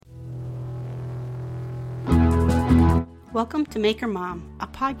Welcome to Maker Mom, a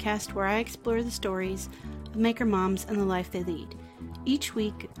podcast where I explore the stories of maker moms and the life they lead. Each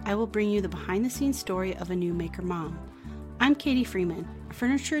week, I will bring you the behind-the-scenes story of a new maker mom. I'm Katie Freeman, a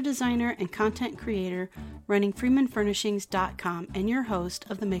furniture designer and content creator running freemanfurnishings.com and your host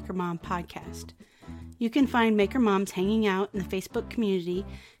of the Maker Mom podcast. You can find Maker Moms hanging out in the Facebook community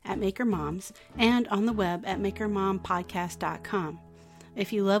at Maker Moms and on the web at makermompodcast.com.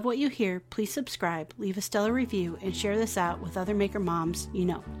 If you love what you hear, please subscribe, leave a stellar review, and share this out with other maker moms you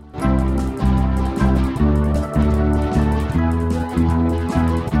know.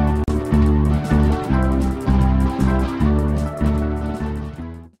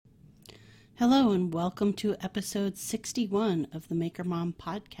 Hello and welcome to episode 61 of the Maker Mom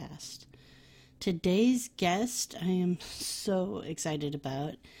podcast. Today's guest I am so excited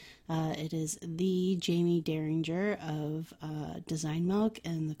about. It is the Jamie Derringer of Design Milk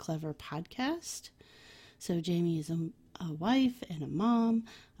and the Clever podcast. So Jamie is a wife and a mom.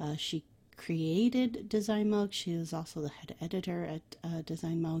 She created Design Milk. She is also the head editor at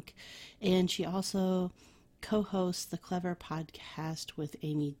Design Milk. And she also co-hosts the Clever podcast with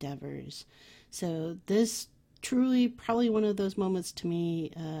Amy Devers. So this truly probably one of those moments to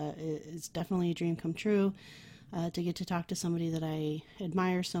me. It's definitely a dream come true. To get to talk to somebody that I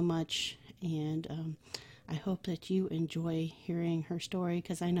admire so much, and I hope that you enjoy hearing her story,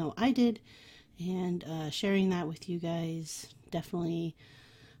 because I know I did, and sharing that with you guys definitely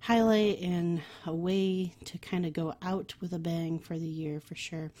highlight and a way to kind of go out with a bang for the year, for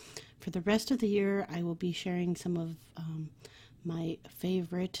sure. For the rest of the year, I will be sharing some of my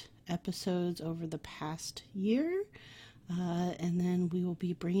favorite episodes over the past year. And then we will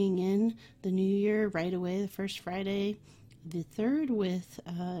be bringing in the new year right away, the first Friday, the 3rd, with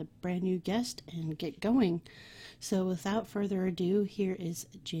a brand new guest and get going. So without further ado, here is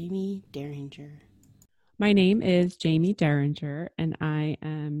Jamie Derringer. My name is Jamie Derringer, and I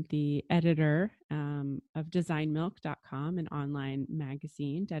am the editor of DesignMilk.com, an online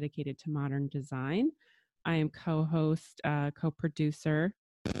magazine dedicated to modern design. I am co-host, co-producer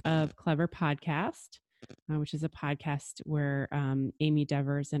of Clever Podcast, which is a podcast where Amy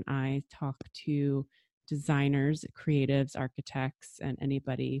Devers and I talk to designers, creatives, architects, and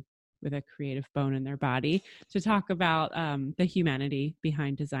anybody with a creative bone in their body to talk about the humanity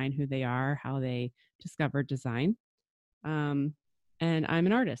behind design, who they are, how they discovered design. And I'm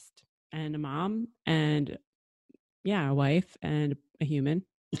an artist and a mom and, a wife and a human.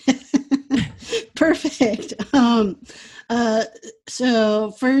 Perfect.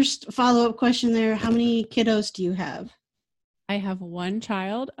 So first follow-up question there, how many kiddos do you have? I have one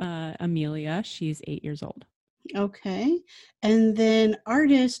child, Amelia. She's 8 years old. Okay. And then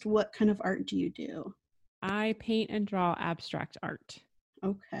artist, what kind of art do you do? I paint and draw abstract art.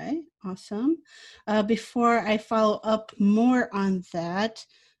 Okay, awesome. Before I follow up more on that,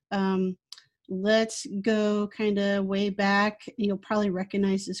 let's go kind of way back. You'll probably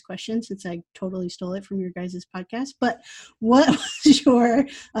recognize this question since I totally stole it from your guys' podcast. But what was your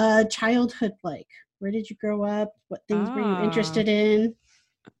childhood like? Where did you grow up? What things were you interested in?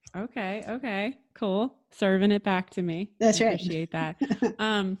 Okay, cool. Serving it back to me. That's right. Appreciate that.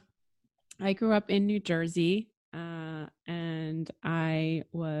 I grew up in New Jersey, and I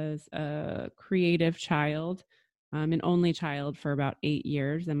was a creative child. An only child for about 8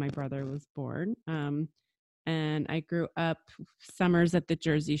 years, and my brother was born. And I grew up summers at the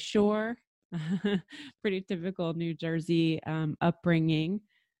Jersey Shore, pretty typical New Jersey upbringing.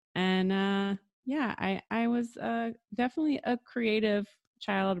 And I was definitely a creative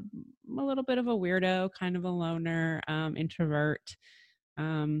child, a little bit of a weirdo, kind of a loner, introvert.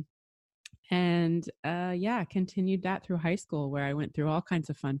 Continued that through high school, where I went through all kinds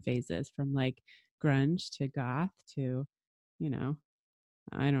of fun phases, from like grunge to goth to,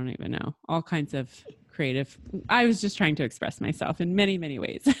 I don't even know, all kinds of creative. I was just trying to express myself in many, many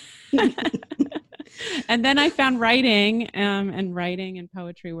ways. And then I found writing, and writing and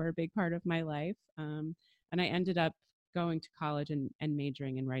poetry were a big part of my life. And I ended up going to college and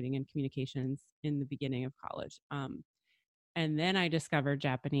majoring in writing and communications in the beginning of college. And then I discovered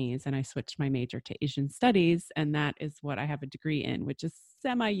Japanese, and I switched my major to Asian studies, and that is what I have a degree in, which is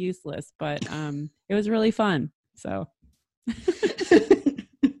semi-useless, but it was really fun. So,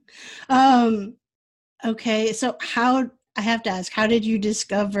 okay. So I have to ask, how did you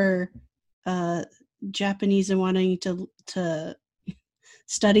discover Japanese and wanting to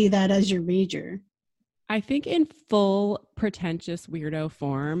study that as your major? I think in full pretentious weirdo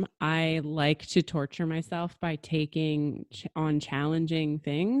form, I like to torture myself by taking on challenging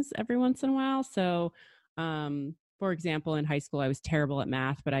things every once in a while. So, for example, in high school, I was terrible at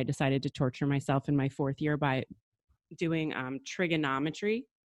math, but I decided to torture myself in my fourth year by doing trigonometry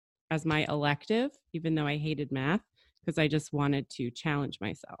as my elective, even though I hated math, because I just wanted to challenge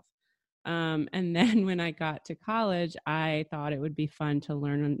myself. And then when I got to college, I thought it would be fun to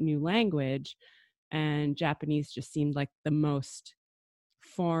learn a new language. And Japanese just seemed like the most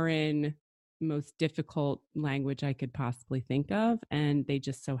foreign, most difficult language I could possibly think of. And they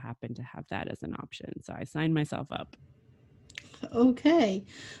just so happened to have that as an option. So I signed myself up. Okay.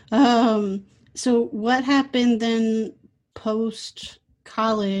 So what happened then post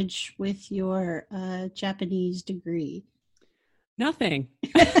college with your Japanese degree? Nothing.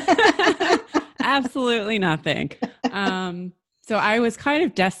 Absolutely nothing. So I was kind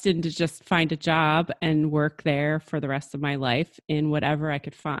of destined to just find a job and work there for the rest of my life in whatever I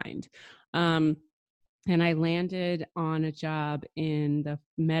could find. And I landed on a job in the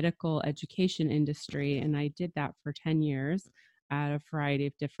medical education industry, and I did that for 10 years at a variety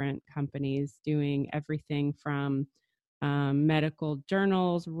of different companies, doing everything from medical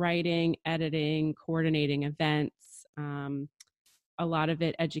journals, writing, editing, coordinating events, a lot of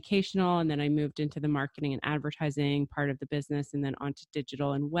it educational. And then I moved into the marketing and advertising part of the business, and then onto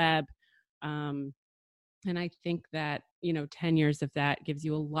digital and web. And I think that, 10 years of that gives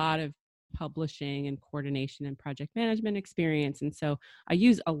you a lot of publishing and coordination and project management experience. And so I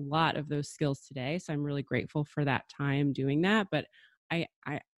use a lot of those skills today. So I'm really grateful for that time doing that. But I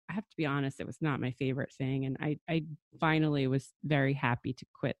have to be honest, it was not my favorite thing. And I finally was very happy to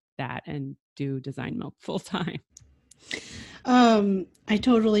quit that and do Design Milk full time. I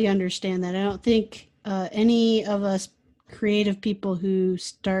totally understand that. I don't think any of us creative people who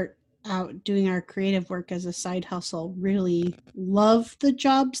start out doing our creative work as a side hustle really love the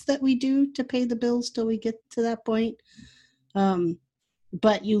jobs that we do to pay the bills till we get to that point.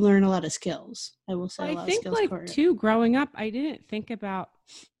 But you learn a lot of skills. I will say a lot of skills. I think too, growing up, I didn't think about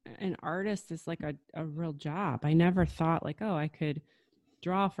an artist as like a real job. I never thought like, oh, I could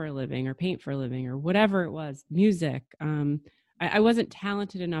draw for a living or paint for a living or whatever it was, music. I wasn't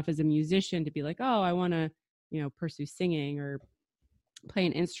talented enough as a musician to be like, oh, I want to, pursue singing or play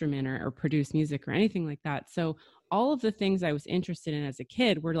an instrument or produce music or anything like that. So all of the things I was interested in as a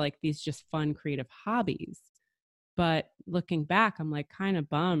kid were like these just fun, creative hobbies. But looking back, I'm like kind of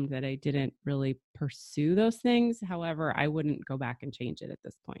bummed that I didn't really pursue those things. However, I wouldn't go back and change it at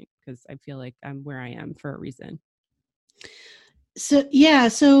this point because I feel like I'm where I am for a reason. So, yeah.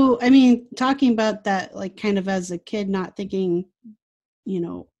 So, I mean, talking about that, like kind of as a kid, not thinking,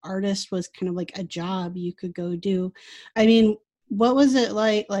 artist was kind of like a job you could go do. I mean, what was it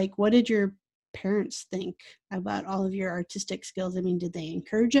like? Like, what did your parents think about all of your artistic skills? I mean, did they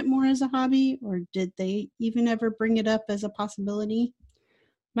encourage it more as a hobby, or did they even ever bring it up as a possibility?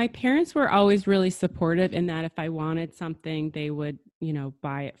 My parents were always really supportive in that if I wanted something, they would,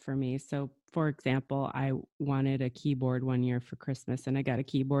 buy it for me. So, for example, I wanted a keyboard one year for Christmas, and I got a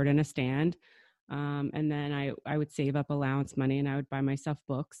keyboard and a stand. And then I would save up allowance money and I would buy myself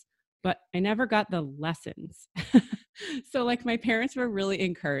books, but I never got the lessons. So like my parents were really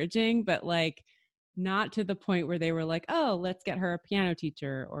encouraging, but like not to the point where they were like, oh, let's get her a piano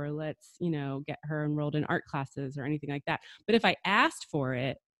teacher or let's, get her enrolled in art classes or anything like that. But if I asked for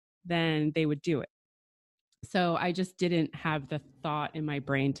it, then they would do it. So I just didn't have the thought in my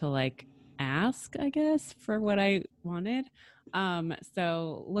brain to like ask, I guess, for what I wanted.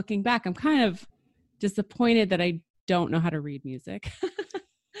 So looking back, I'm kind of disappointed that I don't know how to read music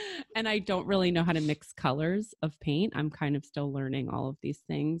and I don't really know how to mix colors of paint. I'm kind of still learning all of these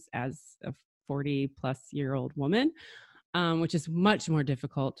things as a 40-plus-year-old woman, which is much more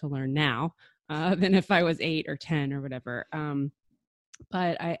difficult to learn now than if I was 8 or 10 or whatever.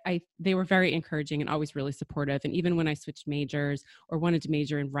 But they were very encouraging and always really supportive. And even when I switched majors or wanted to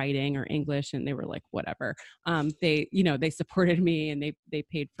major in writing or English, and they were like, whatever, they supported me and they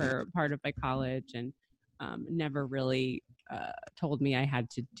paid for part of my college and never really told me I had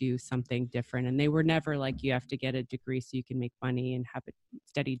to do something different. And they were never like, you have to get a degree so you can make money and have a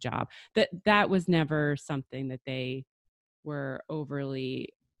steady job. That was never something that they were overly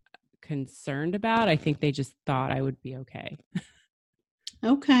concerned about. I think they just thought I would be okay.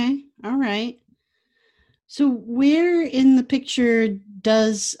 Okay. All right. So where in the picture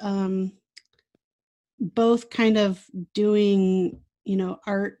does both kind of doing,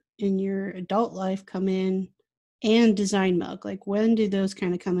 art in your adult life come in and Design Milk? Like when do those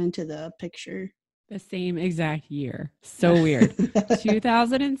kind of come into the picture? The same exact year. So weird.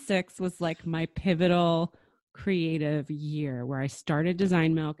 2006 was like my pivotal creative year where I started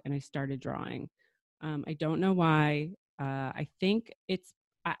Design Milk and I started drawing. I don't know why. I think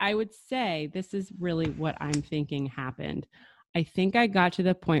I would say this is really what I'm thinking happened. I think I got to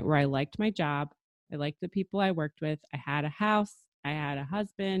the point where I liked my job. I liked the people I worked with. I had a house, I had a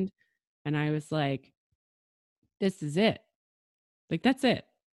husband, and I was like, this is it. Like, that's it.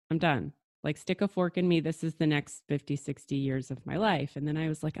 I'm done. Like, stick a fork in me. This is the next 50, 60 years of my life. And then I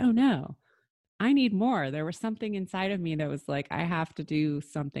was like, oh no, I need more. There was something inside of me that was like, I have to do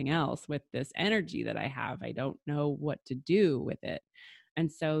something else with this energy that I have. I don't know what to do with it.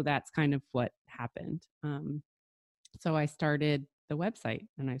 And so that's kind of what happened. So I started the website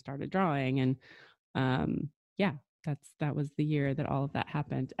and I started drawing, and yeah, that was the year that all of that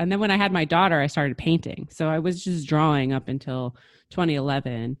happened. And then when I had my daughter, I started painting. So I was just drawing up until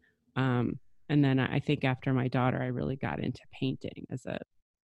 2011. And then I think after my daughter, I really got into painting as a,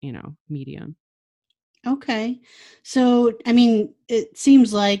 medium. Okay. So, I mean, it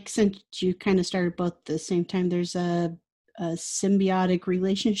seems like since you kind of started both at the same time, there's a symbiotic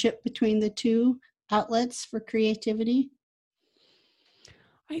relationship between the two outlets for creativity.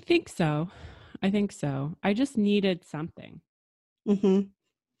 I think so. I just needed something. Mm-hmm.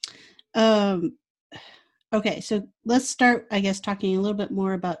 Okay, so let's start, I guess, talking a little bit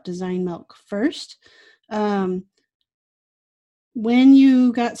more about Design Milk first. When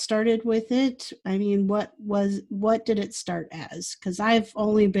you got started with it, I mean, what did it start as? Because I've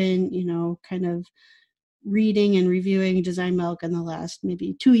only been, kind of reading and reviewing Design Milk in the last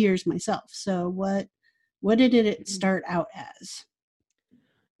maybe 2 years myself. So what did it start out as?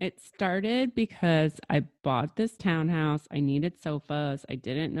 It started because I bought this townhouse. I needed sofas. I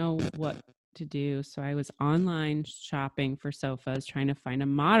didn't know what to do. So I was online shopping for sofas, trying to find a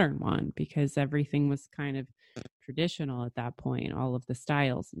modern one because everything was kind of traditional at that point, all of the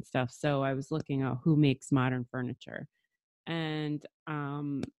styles and stuff. So I was looking at who makes modern furniture. And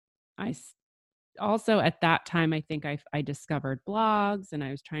I also at that time, I think I discovered blogs, and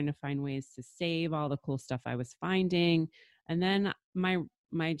I was trying to find ways to save all the cool stuff I was finding. And then my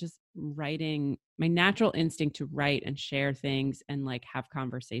just writing, my natural instinct to write and share things and like have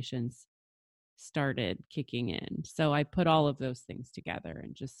conversations started kicking in. So I put all of those things together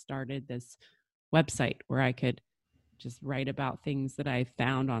and just started this website where I could just write about things that I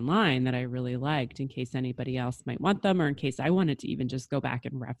found online that I really liked in case anybody else might want them, or in case I wanted to even just go back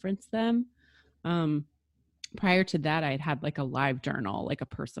and reference them. Prior to that, I had like a live journal, like a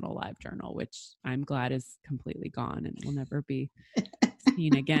personal live journal, which I'm glad is completely gone and will never be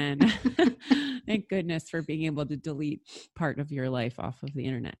seen again. Thank goodness for being able to delete part of your life off of the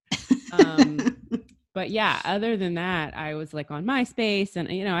internet. But yeah, other than that, I was like on MySpace, and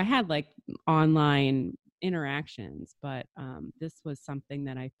I had like online interactions, but this was something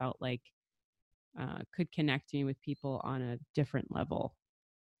that I felt like could connect me with people on a different level.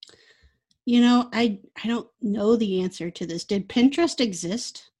 I don't know the answer to this. Did Pinterest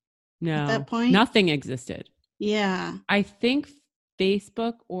exist at that point? Nothing existed. Yeah. I think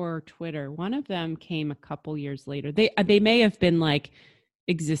Facebook or Twitter, one of them came a couple years later. They may have been like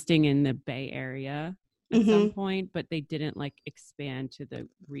existing in the Bay Area at some point, but they didn't like expand to the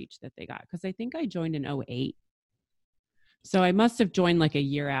reach that they got. Because I think I joined in 2008. So I must have joined like a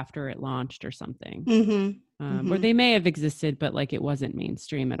year after it launched or something. Or they may have existed, but like it wasn't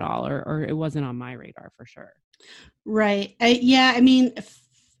mainstream at all, or it wasn't on my radar for sure. Right. I mean,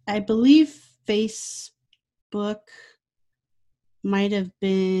 I believe Facebook might have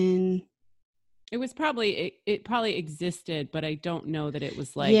been. It probably existed, but I don't know that it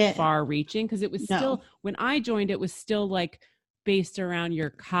was like far reaching, because it was still, when I joined, it was still like based around your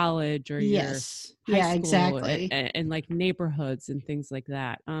college or your high school, exactly. and like neighborhoods and things like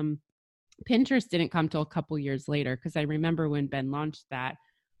that. Pinterest didn't come till a couple years later, because I remember when Ben launched that,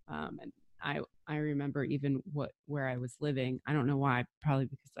 and I remember even where I was living. I don't know why, probably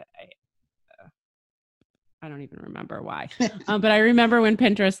because I don't even remember why. But I remember when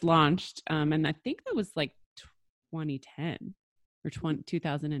Pinterest launched, and I think that was like 2010 or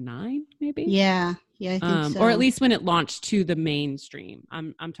 2009, maybe. Yeah, I think so. Or at least when it launched to the mainstream.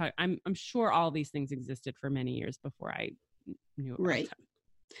 I'm sure all these things existed for many years before I knew about them.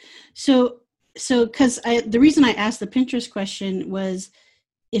 So because the reason I asked the Pinterest question was,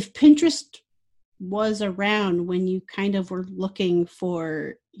 if Pinterest was around when you kind of were looking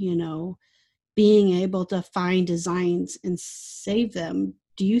for, being able to find designs and save them,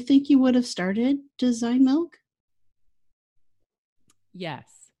 do you think you would have started Design Milk? Yes.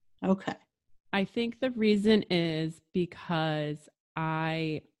 Okay. I think the reason is because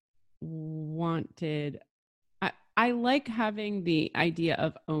I wanted, I like having the idea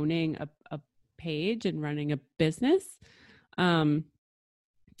of owning a page and running a business. I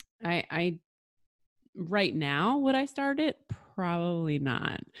right now, would I start it? Probably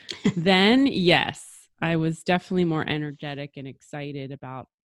not. Then, yes, I was definitely more energetic and excited about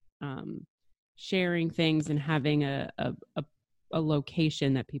sharing things and having a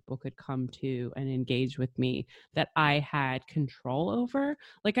location that people could come to and engage with me that I had control over.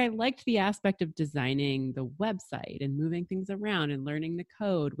 Like I liked the aspect of designing the website and moving things around and learning the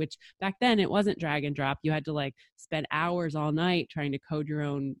code, which back then it wasn't drag and drop. You had to like spend hours all night trying to code your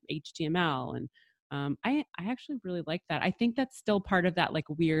own HTML. And I actually really like that. I think that's still part of that like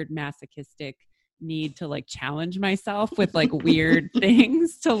weird masochistic need to like challenge myself with like weird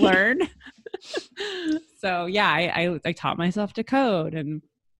things to learn. So yeah, I taught myself to code. And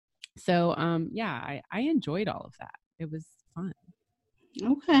so yeah, I enjoyed all of that. It was fun.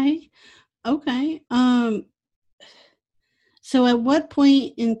 Okay. So at what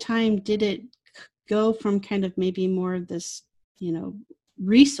point in time did it go from kind of maybe more of this,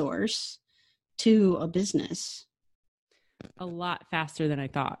 resource to a business? A lot faster than I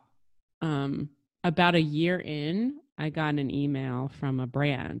thought. About a year in, I got an email from a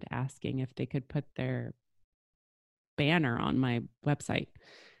brand asking if they could put their banner on my website.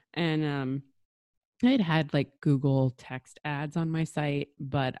 And I had like Google text ads on my site,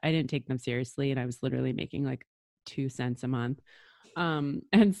 but I didn't take them seriously. And I was literally making like 2 cents a month.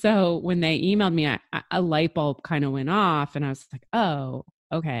 And so when they emailed me, a light bulb kind of went off and I was like, oh,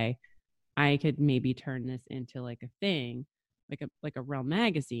 okay, I could maybe turn this into like a thing, like a real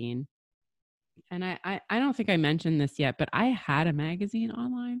magazine. And I don't think I mentioned this yet, but I had a magazine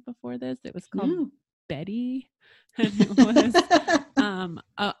online before this. It was called Betty. And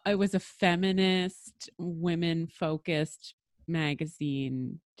it was a feminist, women focused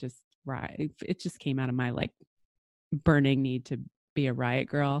magazine. Just right. It just came out of my like burning need to be a riot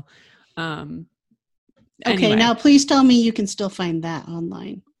girl. Okay, anyway. now please tell me you can still find that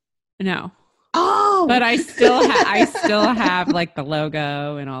online. No. Oh, but I still have like the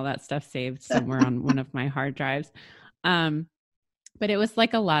logo and all that stuff saved somewhere on one of my hard drives. But it was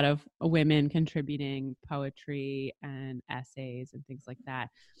like a lot of women contributing poetry and essays and things like that.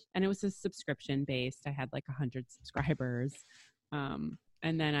 And it was a subscription based. I had like 100 subscribers. And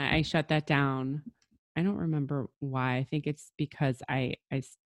then I shut that down. I don't remember why. I think it's because I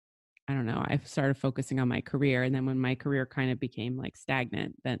don't know. I started focusing on my career. And then when my career kind of became like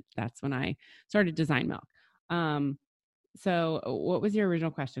stagnant, that's when I started Design Milk. So what was your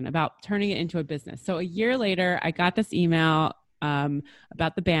original question about turning it into a business? So a year later, I got this email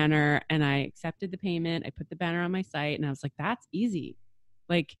about the banner and I accepted the payment. I put the banner on my site and I was like, that's easy.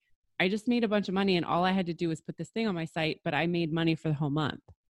 Like I just made a bunch of money and all I had to do was put this thing on my site, but I made money for the whole month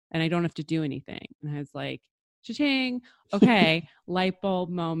and I don't have to do anything. And I was like, cha-ching, okay, light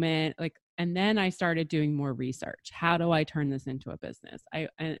bulb moment. Like, and then I started doing more research. How do I turn this into a business? I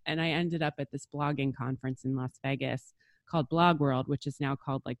ended up at this blogging conference in Las Vegas called Blog World, which is now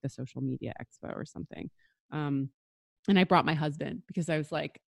called like the Social Media Expo or something. And I brought my husband because I was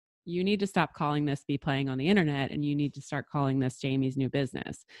like, you need to stop calling this Be Playing on the Internet and you need to start calling this Jamie's New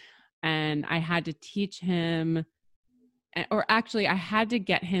Business. And I had to teach him, or actually I had to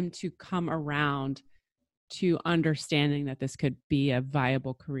get him to come around to understanding that this could be a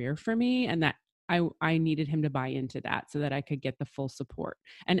viable career for me and that I needed him to buy into that so that I could get the full support.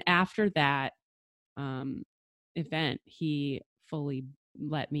 And after that event, he fully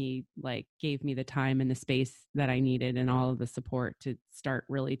let me, like, gave me the time and the space that I needed and all of the support to start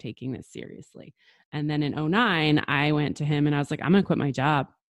really taking this seriously. And then in 2009, I went to him and I was like, I'm going to quit my job.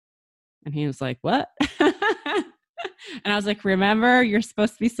 And he was like, what? And I was like, remember, you're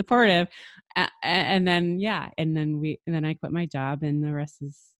supposed to be supportive. And then, yeah. And then I quit my job and the rest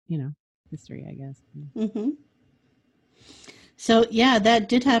is, history, I guess. Mm-hmm. So yeah, that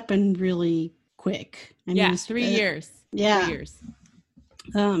did happen really quick. I mean, 3 years. Yeah. 3 years.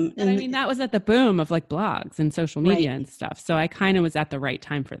 And I mean, that was at the boom of like blogs and social media and stuff. So I kind of was at the right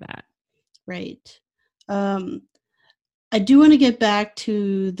time for that. Right. I do want to get back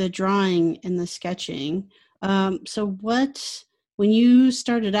to the drawing and the sketching. So when you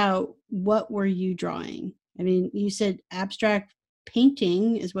started out, what were you drawing? I mean, you said abstract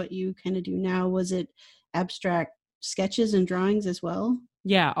painting is what you kind of do now. Was it abstract sketches and drawings as well?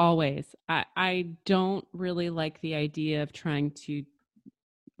 Yeah, always. I don't really like the idea of trying to,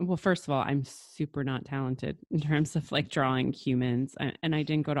 well, first of all, I'm super not talented in terms of like drawing humans, and I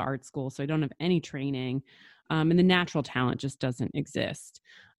didn't go to art school, so I don't have any training, and the natural talent just doesn't exist.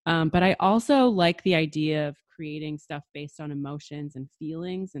 But I also like the idea of creating stuff based on emotions and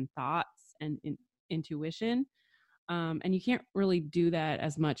feelings and thoughts and intuition. And you can't really do that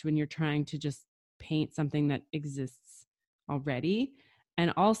as much when you're trying to just paint something that exists already.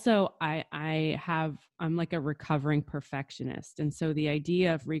 And also I'm like a recovering perfectionist. And so the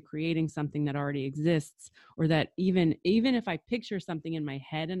idea of recreating something that already exists, or that even if I picture something in my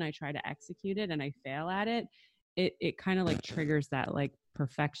head and I try to execute it and I fail at it, it kind of like triggers that like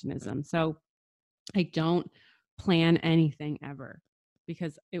perfectionism. So I don't plan anything ever,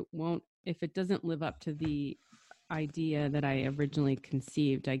 because if it doesn't live up to the idea that I originally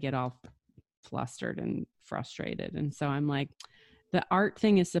conceived, I get all flustered and frustrated. And so I'm like, the art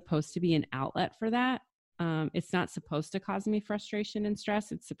thing is supposed to be an outlet for that. It's not supposed to cause me frustration and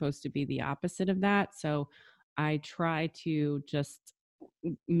stress. It's supposed to be the opposite of that. So I try to just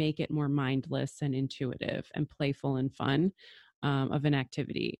make it more mindless and intuitive and playful and fun, of an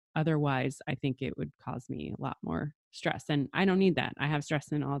activity. Otherwise, I think it would cause me a lot more stress, and I don't need that. I have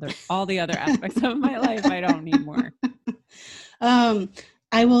stress in all the other aspects of my life. I don't need more.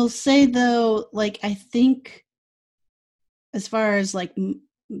 I will say though, like, I think as far as like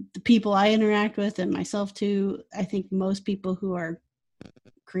the people I interact with and myself too, I think most people who are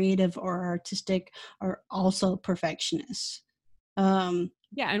creative or artistic are also perfectionists.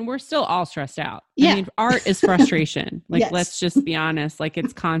 Yeah, and we're still all stressed out. Yeah. I mean, art is frustration. Like, Yes. let's just be honest. Like,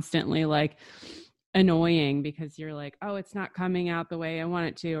 it's constantly like annoying because you're like, oh, it's not coming out the way I want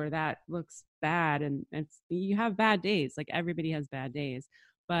it to, or that looks bad. And you have bad days. Like, everybody has bad days.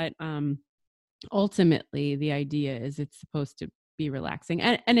 But ultimately, the idea is it's supposed to be relaxing.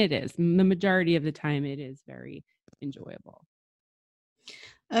 And it is. The majority of the time, it is very enjoyable.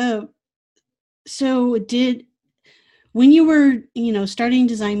 So when you were, starting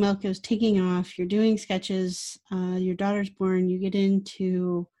Design Milk, it was taking off, you're doing sketches, your daughter's born, you get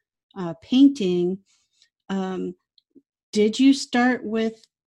into painting. Did you start with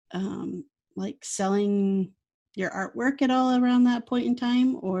like selling your artwork at all around that point in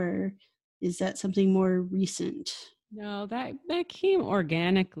time, or is that something more recent? No, that came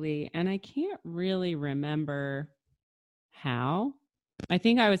organically, and I can't really remember how. I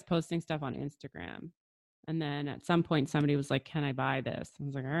think I was posting stuff on Instagram, and then at some point somebody was like, "Can I buy this?" I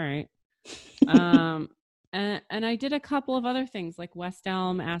was like, "All right." And I did a couple of other things. Like West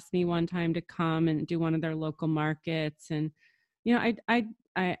Elm asked me one time to come and do one of their local markets, and I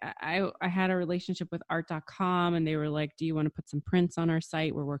had a relationship with art.com, and they were like, "Do you want to put some prints on our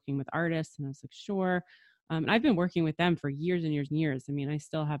site? We're working with artists." And I was like, "Sure." And I've been working with them for years and years and years. I mean, I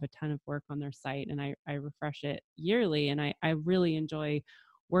still have a ton of work on their site, and I refresh it yearly. And I really enjoy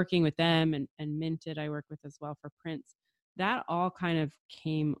working with them, and Minted I work with as well for prints. That all kind of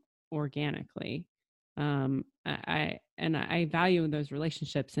came organically. I value those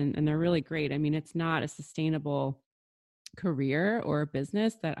relationships, and they're really great. I mean, it's not a sustainable career or a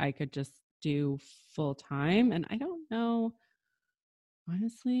business that I could just do full time. And I don't know,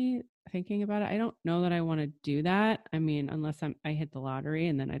 honestly, thinking about it, I don't know that I want to do that. I mean, unless I hit the lottery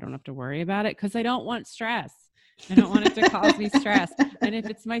and then I don't have to worry about it, because I don't want stress. I don't want it to cause me stress. And if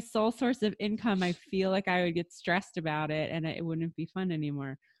it's my sole source of income, I feel like I would get stressed about it and it wouldn't be fun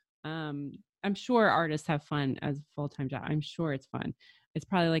anymore. I'm sure artists have fun as a full-time job. I'm sure it's fun. It's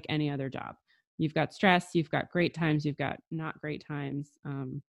probably like any other job. You've got stress, you've got great times, you've got not great times.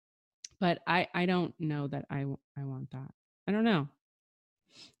 But I don't know that I want that. I don't know.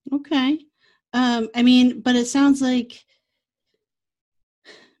 Okay. I mean, but it sounds like,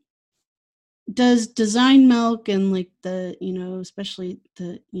 does Design Milk and like the, especially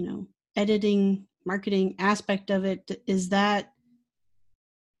the, editing, marketing aspect of it, is that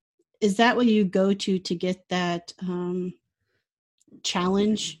what you go to get that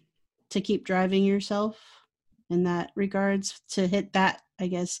challenge to keep driving yourself in that regards, to hit that, I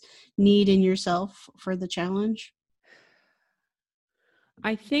guess, need in yourself for the challenge?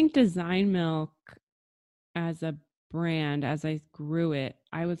 I think Design Milk as a brand, as I grew it,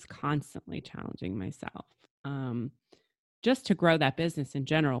 I was constantly challenging myself. Just to grow that business in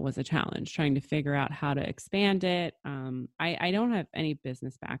general was a challenge, trying to figure out how to expand it. I don't have any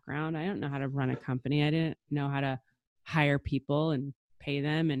business background. I don't know how to run a company. I didn't know how to hire people and pay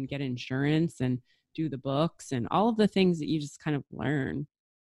them and get insurance and do the books and all of the things that you just kind of learn.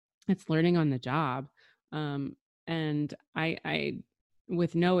 It's learning on the job. And I,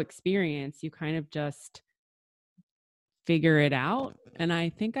 with no experience, you kind of just figure it out. And I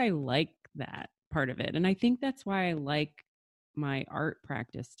think I like that part of it. And I think that's why I like my art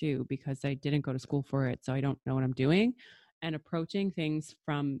practice too, because I didn't go to school for it. So I don't know what I'm doing. And approaching things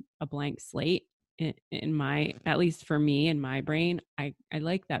from a blank slate in my, at least for me in my brain, I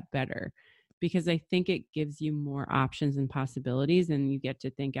like that better, because I think it gives you more options and possibilities, and you get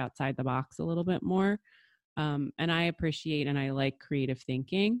to think outside the box a little bit more. And I appreciate and I like creative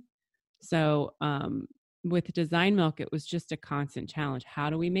thinking. So with Design Milk, it was just a constant challenge. How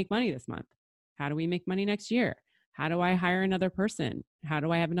do we make money this month? How do we make money next year? How do I hire another person? How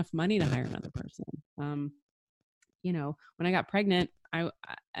do I have enough money to hire another person? When I got pregnant,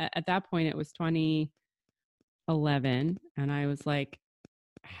 at that point it was 2011, and I was like,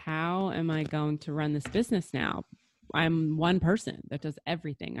 how am I going to run this business now? I'm one person that does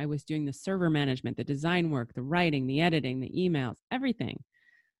everything. I was doing the server management, the design work, the writing, the editing, the emails, everything.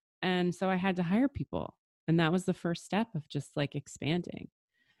 And so I had to hire people. And that was the first step of just like expanding.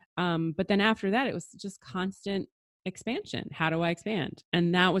 But then after that, it was just constant expansion. How do I expand?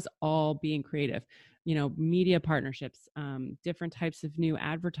 And that was all being creative, media partnerships, different types of new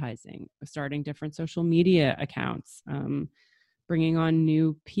advertising, starting different social media accounts, bringing on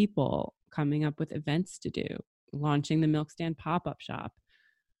new people, coming up with events to do, launching the Milk Stand pop-up shop.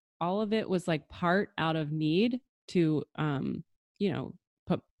 All of it was like part out of need to,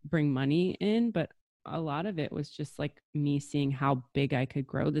 bring money in, but a lot of it was just like me seeing how big I could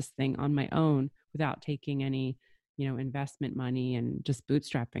grow this thing on my own without taking any, investment money and just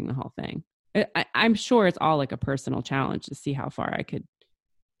bootstrapping the whole thing. I'm sure it's all like a personal challenge to see how far I could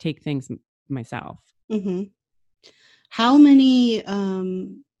take things myself. Mm-hmm. How many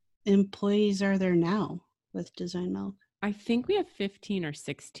employees are there now with Design Milk? I think we have 15 or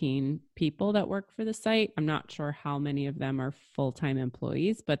 16 people that work for the site. I'm not sure how many of them are full-time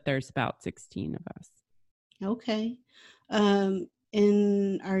employees, but there's about 16 of us. Okay.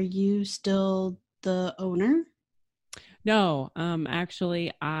 And are you still the owner? No,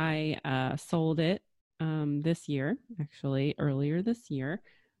 actually, I sold it this year, earlier this year,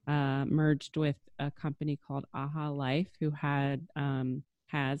 merged with a company called Aha Life, who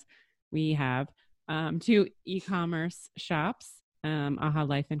we have two e-commerce shops, Aha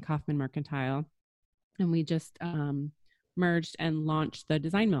Life and Kaufman Mercantile. And we just merged and launched the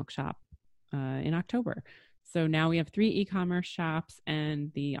Design Milk shop in October. So now we have 3 e-commerce shops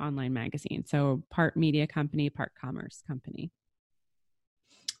and the online magazine. So part media company, part commerce company.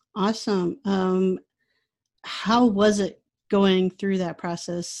 Awesome. How was it going through that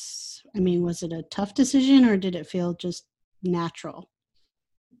process? I mean, was it a tough decision or did it feel just natural?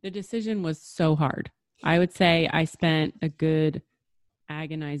 The decision was so hard. I would say I spent a good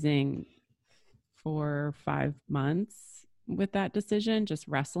agonizing 4 or 5 months with that decision, just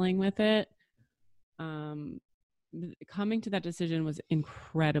wrestling with it. Coming to that decision was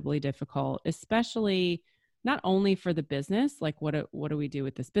incredibly difficult, especially not only for the business, like what do we do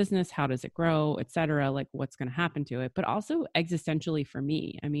with this business? How does it grow, et cetera? Like what's going to happen to it, but also existentially for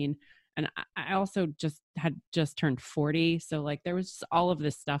me. I mean, and I also had just turned 40. So like there was just all of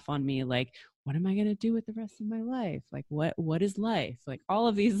this stuff on me, like, what am I going to do with the rest of my life? Like what is life? Like all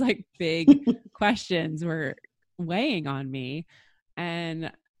of these like big questions were weighing on me.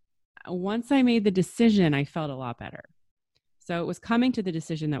 And once I made the decision, I felt a lot better. So it was coming to the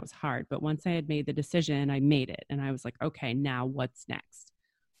decision that was hard. But once I had made the decision, I made it. And I was like, okay, now what's next?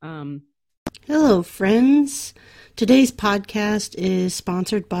 Hello, friends. Today's podcast is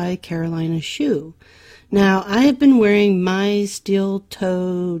sponsored by Carolina Shoe. Now, I have been wearing my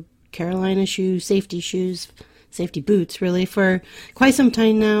steel-toed Carolina safety boots, really, for quite some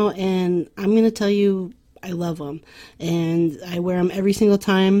time now. And I'm going to tell you, I love them. And I wear them every single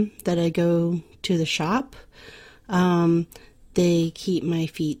time that I go to the shop. They keep my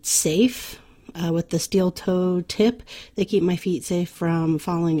feet safe. With the steel toe tip, they keep my feet safe from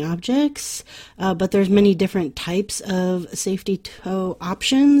falling objects. But there's many different types of safety toe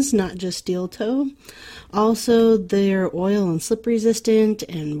options, not just steel toe. Also, they're oil and slip resistant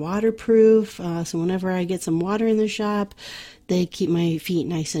and waterproof. So whenever I get some water in the shop, they keep my feet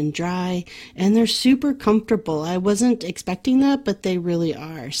nice and dry, and they're super comfortable. I wasn't expecting that, but they really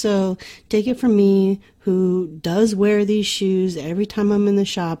are. So take it from me, who does wear these shoes every time I'm in the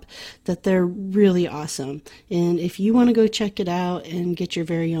shop, that they're really awesome. And if you want to go check it out and get your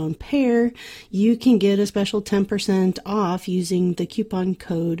very own pair, you can get a special 10% off using the coupon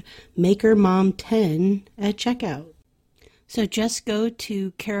code MakerMom10 at checkout. So just go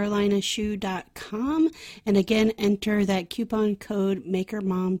to carolinashoe.com and again, enter that coupon code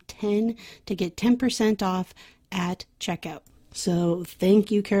MakerMom10 to get 10% off at checkout. So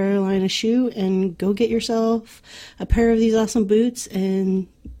thank you, Carolina Shoe, and go get yourself a pair of these awesome boots and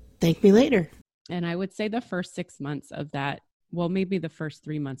thank me later. And I would say the first 6 months of that, well, maybe the first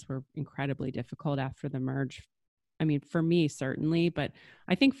 3 months were incredibly difficult after the merge. I mean, for me, certainly, but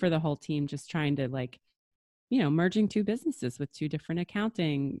I think for the whole team, just trying to merging 2 businesses with 2 different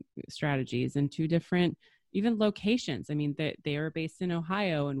accounting strategies and 2 different even locations. I mean, they are based in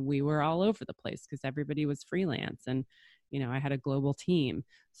Ohio and we were all over the place because everybody was freelance and, I had a global team.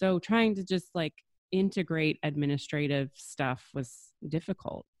 So trying to just integrate administrative stuff was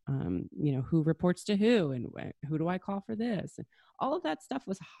difficult. Who reports to who, and who do I call for this? And all of that stuff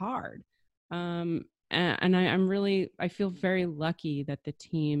was hard. And I feel very lucky that the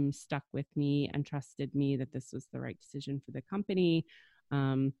team stuck with me and trusted me that this was the right decision for the company,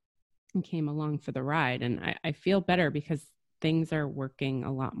 and came along for the ride. And I feel better because things are working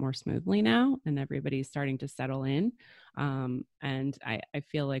a lot more smoothly now, and everybody's starting to settle in. And I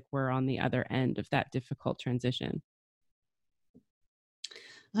feel like we're on the other end of that difficult transition.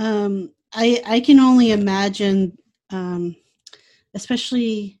 I can only imagine,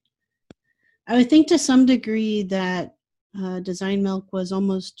 especially, I would think to some degree that Design Milk was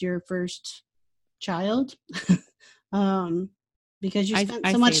almost your first child, because you spent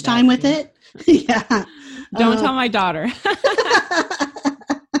so much time with it. Yeah. Don't tell my daughter.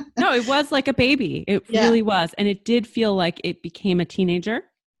 No, it was like a baby. It really was. And it did feel like it became a teenager.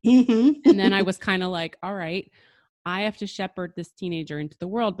 Mm-hmm. And then I was kind of like, all right, I have to shepherd this teenager into the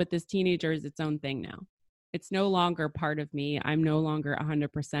world, but this teenager is its own thing now. It's no longer part of me. I'm no longer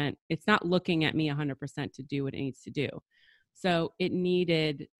 100%. It's not looking at me 100% to do what it needs to do. So it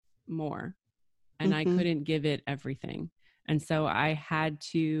needed more, and I couldn't give it everything. And so I had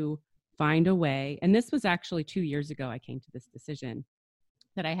to find a way. And this was actually 2 years ago, I came to this decision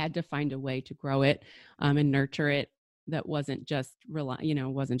that I had to find a way to grow it and nurture it that wasn't just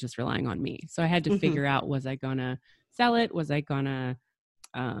relying on me. So I had to figure out, was I going to sell it? Was I going to,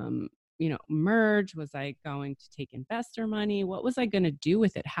 merge? Was I going to take investor money? What was I going to do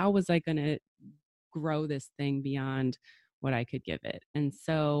with it? How was I going to grow this thing beyond what I could give it? And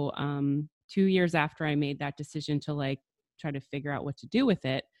so 2 years after I made that decision to try to figure out what to do with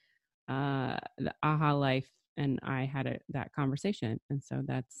it, the AHA Life and I had that conversation. And so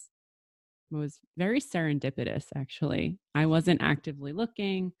was very serendipitous, actually. I wasn't actively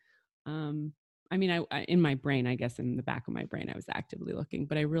looking. I in my brain, I guess in the back of my brain, I was actively looking,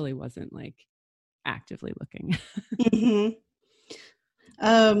 but I really wasn't actively looking.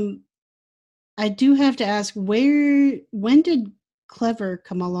 I do have to ask, when did Clever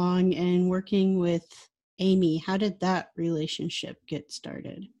come along and working with Amy? How did that relationship get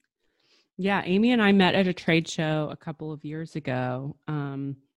started? Yeah, Amy and I met at a trade show a couple of years ago.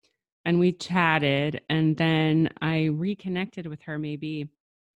 And we chatted, and then I reconnected with her maybe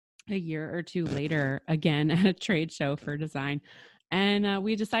a year or two later, again at a trade show for design. And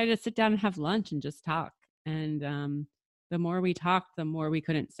we decided to sit down and have lunch and just talk. And the more we talked, the more we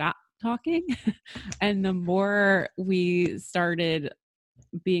couldn't stop talking. And the more we started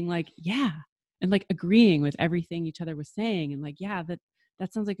being and agreeing with everything each other was saying. And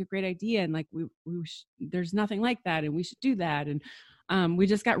that sounds like a great idea. And there's nothing like that. And we should do that. And we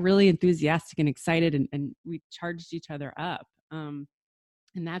just got really enthusiastic and excited, and we charged each other up. And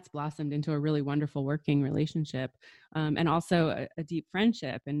that's blossomed into a really wonderful working relationship, and also a deep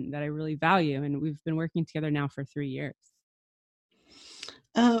friendship, and that I really value. And we've been working together now for 3 years.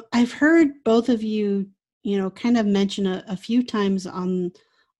 I've heard both of you, kind of mention a few times on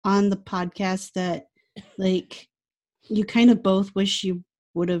the podcast that you kind of both wish you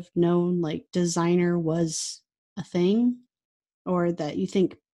would have known designer was a thing, or that you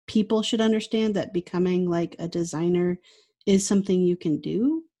think people should understand that becoming a designer is something you can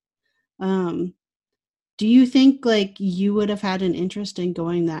do. Do you think you would have had an interest in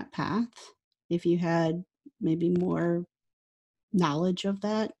going that path if you had maybe more knowledge of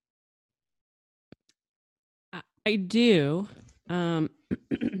that? I do. I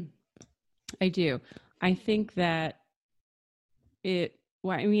do. I think that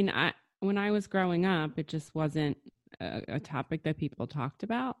when I was growing up, it just wasn't a topic that people talked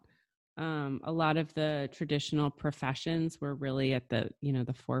about. A lot of the traditional professions were really at the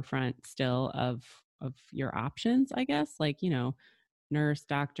forefront still of your options, I guess, nurse,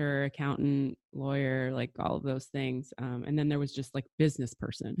 doctor, accountant, lawyer, all of those things. And then there was just business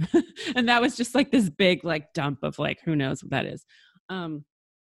person. And that was just this big dump of who knows what that is.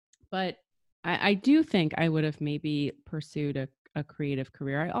 But I do think I would have maybe pursued a creative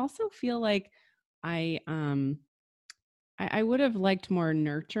career. I also feel like I would have liked more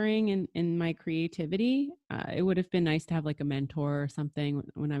nurturing in my creativity. It would have been nice to have a mentor or something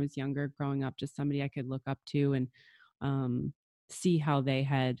when I was younger, growing up, just somebody I could look up to and see how they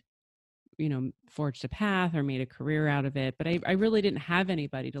had, forged a path or made a career out of it. But I really didn't have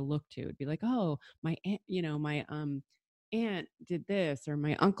anybody to look to. It'd be oh, my aunt, my aunt did this, or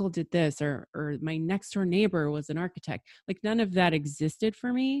my uncle did this, or my next door neighbor was an architect. None of that existed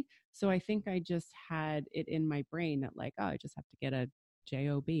for me. So I think I just had it in my brain that I just have to get a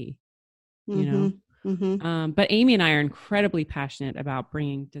job, But Amy and I are incredibly passionate about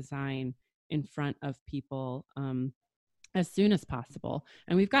bringing design in front of people as soon as possible.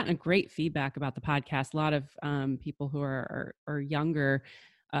 And we've gotten a great feedback about the podcast. A lot of people who are younger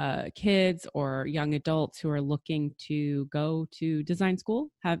kids or young adults who are looking to go to design school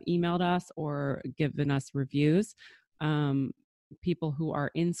have emailed us or given us reviews. People who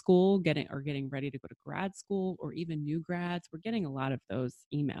are in school getting ready to go to grad school or even new grads, we're getting a lot of those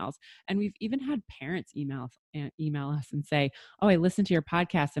emails. And we've even had parents email us and say, oh, I listened to your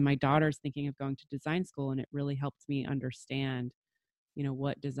podcast and my daughter's thinking of going to design school, and it really helped me understand, you know,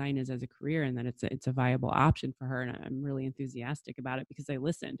 what design is as a career, and that it's a viable option for her. And I'm really enthusiastic about it because I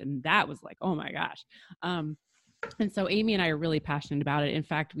listened, and that was like, oh my gosh. And so Amy and I are really passionate about it. In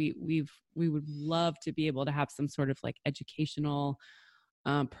fact, we would love to be able to have some sort of like educational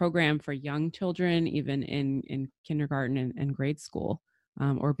program for young children, even in kindergarten and grade school,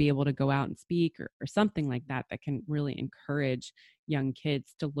 or be able to go out and speak or something like that can really encourage young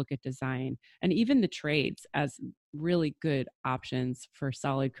kids to look at design and even the trades as really good options for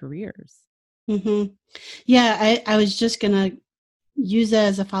solid careers. Mm-hmm. Yeah, I was just going to use that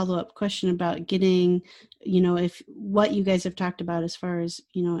as a follow-up question about getting, you know, if what you guys have talked about as far as,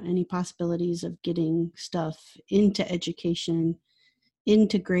 you know, any possibilities of getting stuff into education,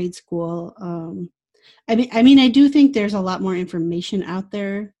 into grade school. I mean, I do think there's a lot more information out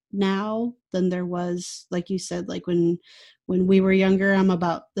there now than there was, like you said, like when we were younger. I'm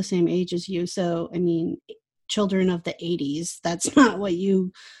about the same age as you. So, I mean, children of the 80s, that's not what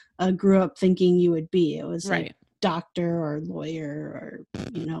you grew up thinking you would be. It was right. Like doctor or lawyer or,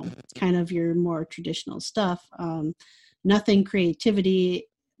 you know, kind of your more traditional stuff. Nothing creativity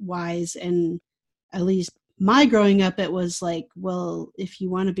wise. And at least my growing up, it was like, well, if you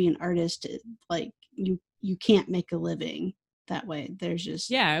want to be an artist, like you can't make a living that way. There's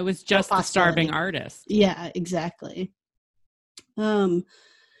just it was just the starving artist. Yeah, exactly. Do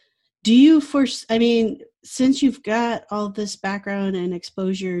you I mean, since you've got all this background and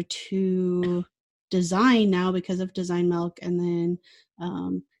exposure to design now because of Design Milk, and then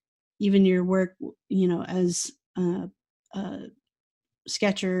even your work, you know, as a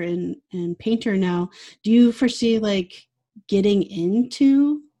sketcher and painter now, do you foresee like getting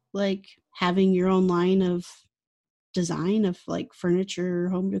into like having your own line of design of like furniture,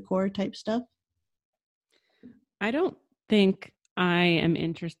 home decor type stuff? I don't think I am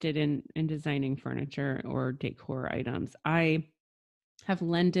interested in designing furniture or decor items. I have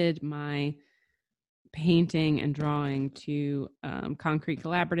lended my painting and drawing to Concrete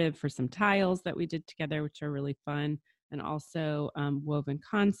Collaborative for some tiles that we did together, which are really fun, and also Woven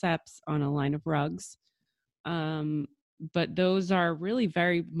Concepts on a line of rugs. But those are really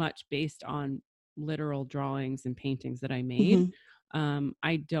very much based on literal drawings and paintings that I made. Mm-hmm.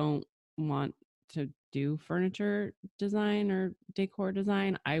 I don't want to do furniture design or decor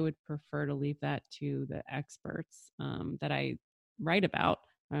design. I would prefer to leave that to the experts that I write about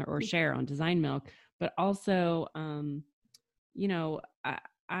or share on Design Milk. But also, you know,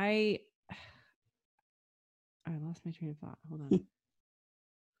 I lost my train of thought. Hold on.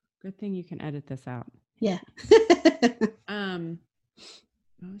 Good thing you can edit this out. Yeah. What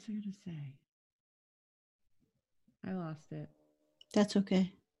was I going to say? I lost it. That's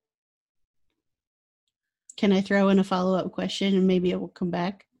okay. Can I throw in a follow-up question and maybe it will come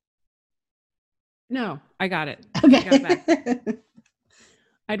back? No, I got it. Okay. I got it back.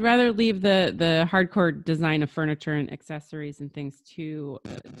 I'd rather leave the hardcore design of furniture and accessories and things to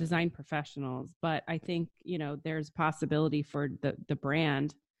design professionals. But I think, you know, there's possibility for the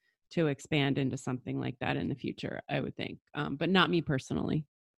brand to expand into something like that in the future, I would think. But not me personally.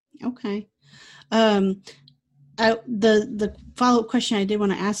 Okay. The follow-up question I did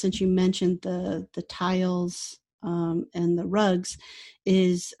want to ask, since you mentioned the tiles and the rugs,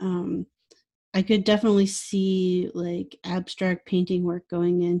 is I could definitely see like abstract painting work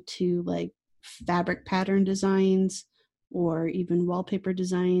going into like fabric pattern designs or even wallpaper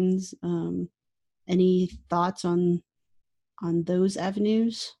designs. Any thoughts on those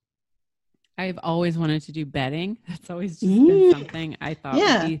avenues? I've always wanted to do bedding. That's always just been something I thought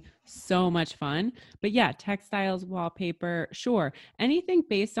would be so much fun. But yeah, textiles, wallpaper, sure. Anything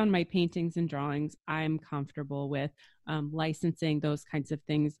based on my paintings and drawings, I'm comfortable with. Licensing, those kinds of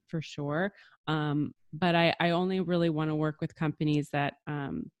things for sure. But I only really want to work with companies that,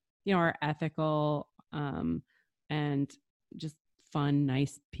 you know, are ethical and just fun,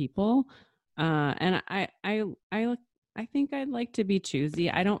 nice people. And I think I'd like to be choosy.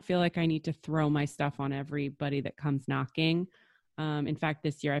 I don't feel like I need to throw my stuff on everybody that comes knocking. In fact,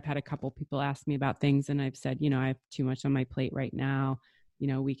 this year I've had a couple people ask me about things and I've said, you know, I have too much on my plate right now. You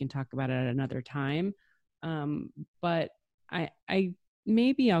know, we can talk about it at another time. But I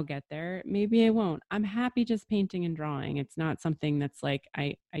maybe I'll get there. Maybe I won't. I'm happy just painting and drawing. It's not something that's like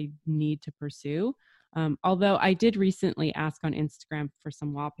I need to pursue. Although I did recently ask on Instagram for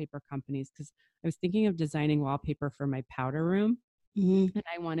some wallpaper companies because I was thinking of designing wallpaper for my powder room. Mm-hmm. And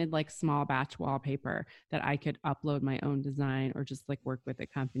I wanted like small batch wallpaper that I could upload my own design or just like work with a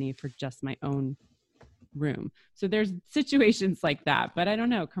company for just my own room. So there's situations like that, but I don't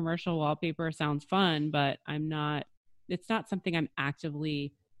know. Commercial wallpaper sounds fun, but it's not something I'm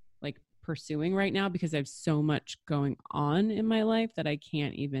actively like pursuing right now because I have so much going on in my life that I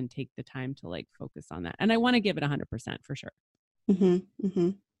can't even take the time to like focus on that. And I want to give it 100% for sure. Mm-hmm.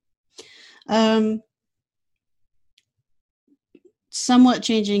 Mm-hmm. Somewhat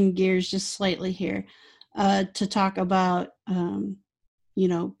changing gears just slightly here to talk about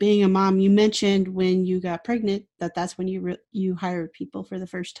being a mom. You mentioned when you got pregnant that's when you hired people for the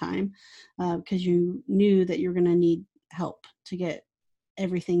first time because you knew that you're going to need help to get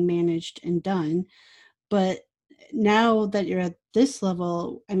everything managed and done. But now that you're at this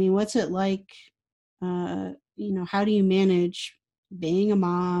level, I mean, what's it like? How do you manage being a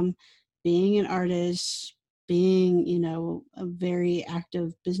mom, being an artist, being, a very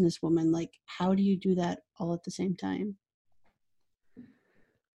active businesswoman? Like, how do you do that all at the same time?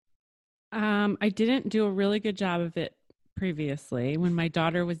 I didn't do a really good job of it previously. When my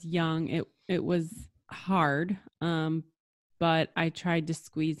daughter was young, it was hard. But I tried to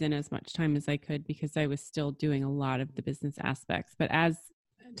squeeze in as much time as I could because I was still doing a lot of the business aspects. But as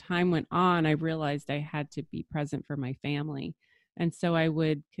time went on, I realized I had to be present for my family. And so I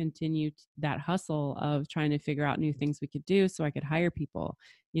would continue that hustle of trying to figure out new things we could do so I could hire people,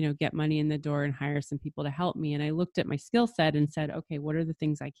 get money in the door and hire some people to help me. And I looked at my skill set and said, okay, what are the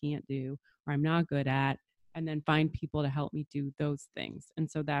things I can't do or I'm not good at? And then find people to help me do those things. And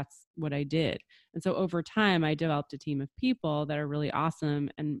so that's what I did. And so over time, I developed a team of people that are really awesome.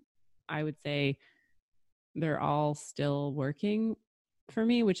 And I would say they're all still working for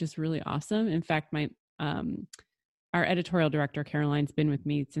me, which is really awesome. In fact, our editorial director, Caroline's been with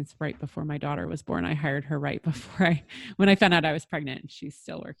me since right before my daughter was born. I hired her right before when I found out I was pregnant, and she's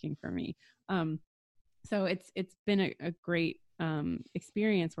still working for me. So it's been a great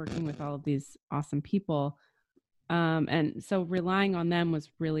experience working with all of these awesome people. And so relying on them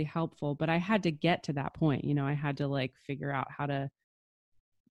was really helpful, but I had to get to that point. I had to like figure out how to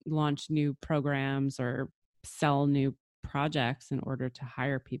launch new programs or sell new projects in order to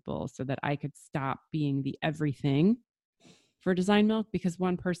hire people so that I could stop being the everything for Design Milk, because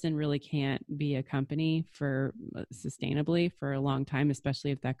one person really can't be a company for sustainably for a long time,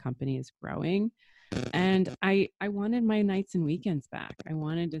 especially if that company is growing. And I wanted my nights and weekends back. I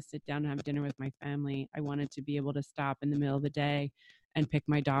wanted to sit down and have dinner with my family. I wanted to be able to stop in the middle of the day and pick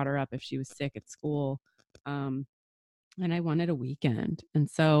my daughter up if she was sick at school. And I wanted a weekend. And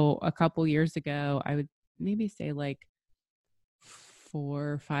so a couple years ago, I would maybe say like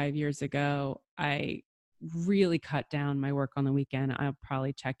 4 or 5 years ago, I really cut down my work on the weekend. I'll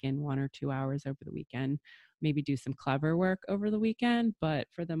probably check in 1 or 2 hours over the weekend, maybe do some clever work over the weekend. But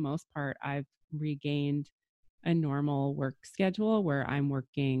for the most part, I've regained a normal work schedule where I'm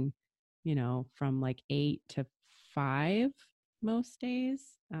working, from like 8 to 5 most days,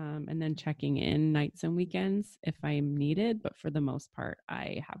 and then checking in nights and weekends if I'm needed. But for the most part,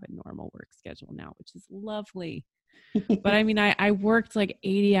 I have a normal work schedule now, which is lovely. But I mean, I worked like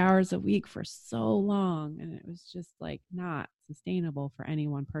 80 hours a week for so long, and it was just like not sustainable for any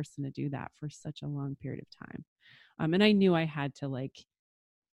one person to do that for such a long period of time. And I knew I had to like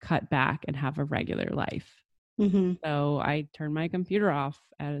cut back and have a regular life. Mm-hmm. So I turned my computer off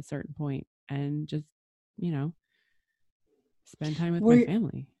at a certain point and just, spend time with my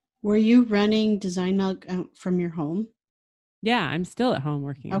family. Were you running Design Milk from your home? Yeah, I'm still at home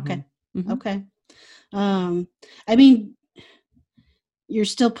working. Okay. Mm-hmm. Okay. I mean, you're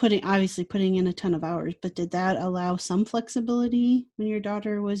still obviously putting in a ton of hours, but did that allow some flexibility when your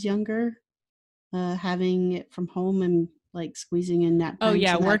daughter was younger? Having it from home and like squeezing in nap time? Oh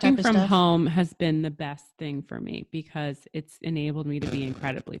yeah, working from home has been the best thing for me because it's enabled me to be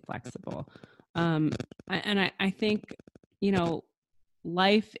incredibly flexible. And I think,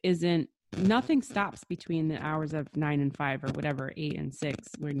 life nothing stops between the hours of 9 and 5 or whatever, 8 and 6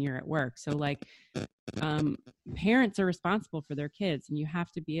 when you're at work. So like, parents are responsible for their kids, and you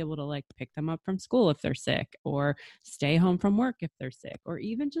have to be able to like pick them up from school if they're sick, or stay home from work if they're sick, or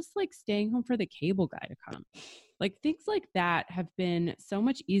even just like staying home for the cable guy to come. Like things like that have been so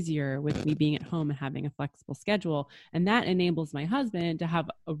much easier with me being at home and having a flexible schedule. And that enables my husband to have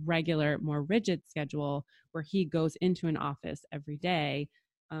a regular, more rigid schedule where he goes into an office every day.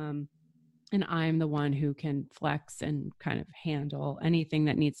 And I'm the one who can flex and kind of handle anything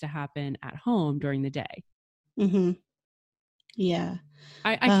that needs to happen at home during the day. Mm-hmm. Yeah.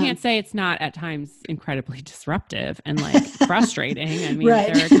 I can't say it's not at times incredibly disruptive and like frustrating. I mean,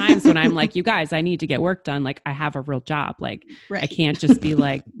 Right. there are times when I'm like, you guys, I need to get work done. Like I have a real job. Like Right. I can't just be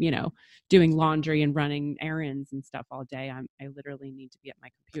like, doing laundry and running errands and stuff all day. I literally need to be at my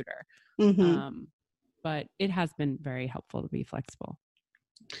computer. Mm-hmm. But it has been very helpful to be flexible.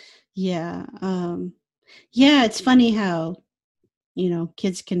 Yeah. Yeah, it's funny how,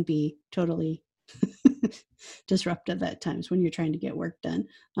 kids can be totally disruptive at times when you're trying to get work done.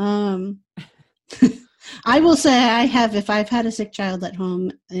 I will say if I've had a sick child at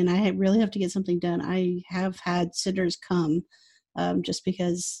home and I really have to get something done, I have had sitters come just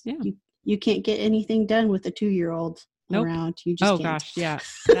because you can't get anything done with a 2-year-old around. You just can't. Gosh, yeah.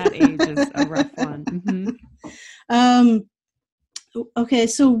 That age is a rough one. Mm-hmm. Okay,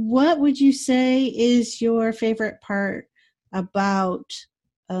 so what would you say is your favorite part about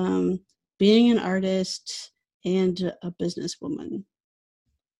being an artist and a businesswoman?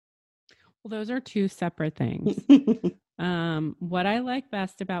 Well, those are two separate things. What I like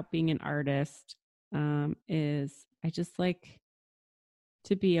best about being an artist is I just like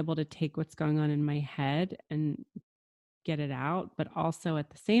to be able to take what's going on in my head and get it out. But also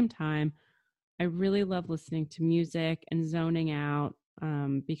at the same time, I really love listening to music and zoning out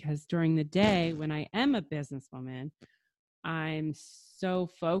because during the day when I am a businesswoman, I'm so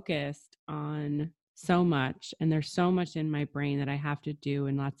focused on so much and there's so much in my brain that I have to do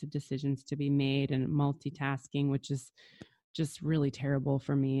and lots of decisions to be made and multitasking, which is just really terrible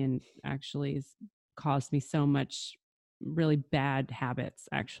for me and actually has caused me so much really bad habits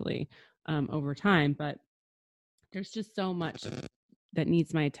actually over time. But there's just so much that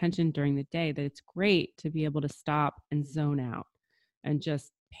needs my attention during the day that it's great to be able to stop and zone out and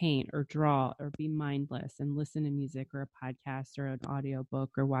just paint or draw or be mindless and listen to music or a podcast or an audiobook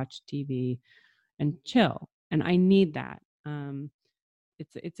or watch TV and chill. And I need that.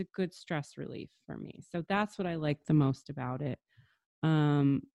 It's a good stress relief for me. So that's what I like the most about it.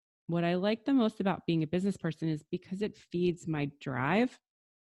 What I like the most about being a business person is because it feeds my drive.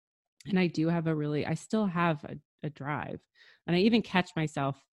 And I still have a drive. And I even catch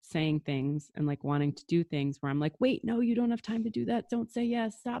myself saying things and like wanting to do things where I'm like, wait, no, you don't have time to do that. Don't say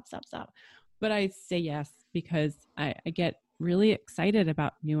yes. Stop. But I say yes because I get really excited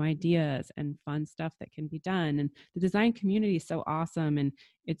about new ideas and fun stuff that can be done. And the design community is so awesome and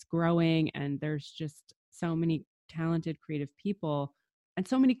it's growing. And there's just so many talented, creative people and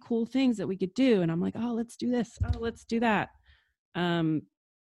so many cool things that we could do. And I'm like, oh, let's do this. Oh, let's do that.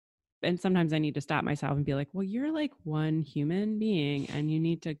 And sometimes I need to stop myself and be like, well, you're like one human being and you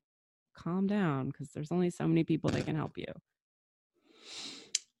need to calm down because there's only so many people that can help you.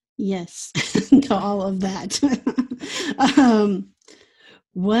 Yes, to all of that.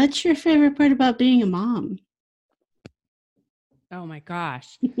 What's your favorite part about being a mom? Oh my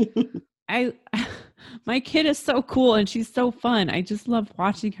gosh. My kid is so cool and she's so fun. I just love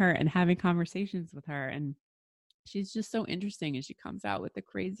watching her and having conversations with her. And she's just so interesting and she comes out with the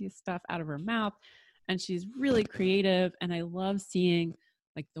craziest stuff out of her mouth and she's really creative. And I love seeing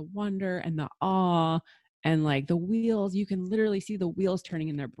like the wonder and the awe and like the wheels. You can literally see the wheels turning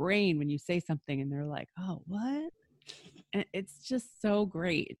in their brain when you say something and they're like, oh, what? And it's just so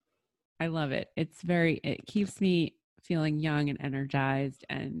great. I love it. It keeps me feeling young and energized.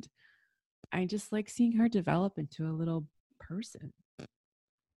 And I just like seeing her develop into a little person.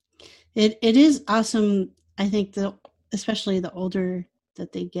 It is awesome. I think especially the older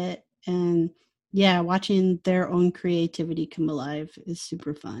that they get, and watching their own creativity come alive is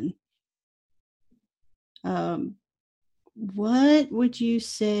super fun. What would you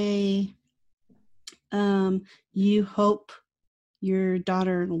say you hope your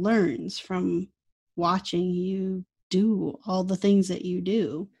daughter learns from watching you do all the things that you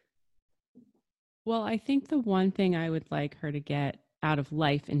do? Well, I think the one thing I would like her to get out of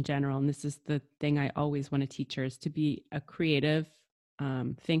life in general, and this is the thing I always want to teach her, is to be a creative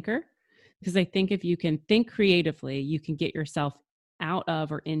thinker. Because I think if you can think creatively, you can get yourself out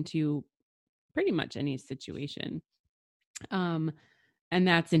of or into pretty much any situation. And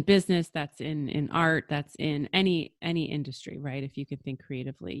that's in business, that's in art, that's in any industry, right? If you can think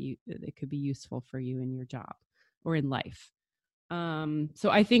creatively, it could be useful for you in your job or in life. So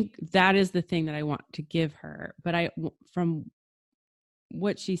I think that is the thing that I want to give her. But from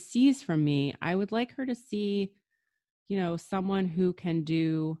what she sees from me, I would like her to see, someone who can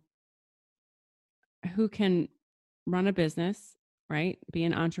run a business, right? Be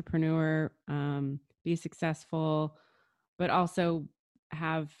an entrepreneur, be successful, but also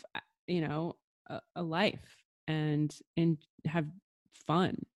have a life and have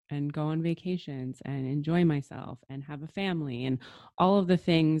fun and go on vacations and enjoy myself and have a family and all of the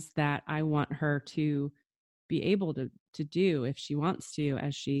things that I want her to be able to do if she wants to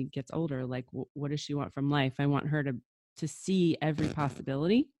as she gets older. Like, what does she want from life? I want her to see every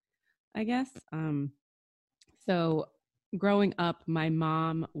possibility, I guess. So growing up, my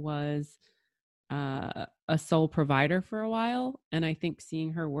mom was a sole provider for a while, and I think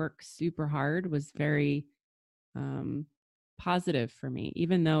seeing her work super hard was very positive for me,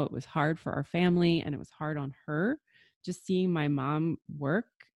 even though it was hard for our family and it was hard on her. Just seeing my mom work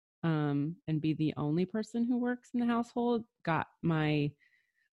and be the only person who works in the household got I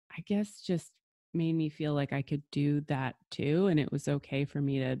guess, just made me feel like I could do that too, and it was okay for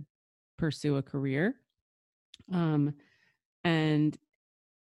me to pursue a career. And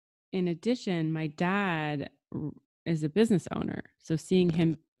in addition, my dad is a business owner. So seeing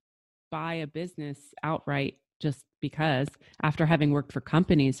him buy a business outright just because, after having worked for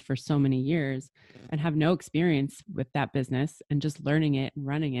companies for so many years and have no experience with that business, and just learning it and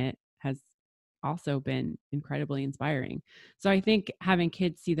running it has also been incredibly inspiring. So I think having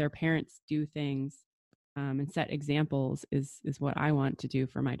kids see their parents do things and set examples is what I want to do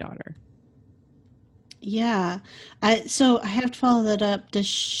for my daughter. Yeah. So I have to follow that up. Does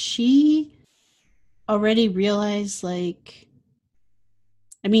she already realize, like,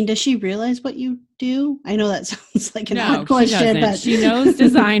 I mean, does she realize what you do? I know that sounds like an odd question, she doesn't. but She knows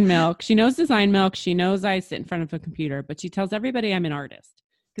Design Milk. She knows Design Milk. She knows I sit in front of a computer, but she tells everybody I'm an artist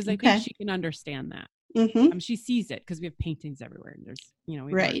because I think she can understand that. Mm-hmm. She sees it because we have paintings everywhere and there's, we have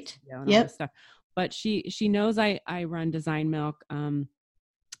Right. and all this stuff. But she knows I run Design Milk.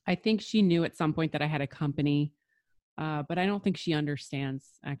 I think she knew at some point that I had a company, but I don't think she understands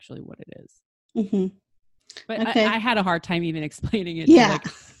actually what it is. Mm-hmm. But okay. I had a hard time even explaining it to like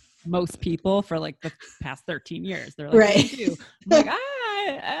most people for like the past 13 years. They're like, right. What do you do? I'm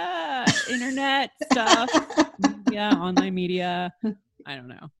like, internet stuff, media, online media. I don't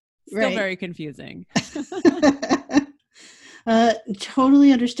know. Still very confusing.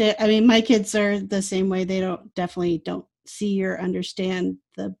 Totally understand. I mean, my kids are the same way. They definitely don't see or understand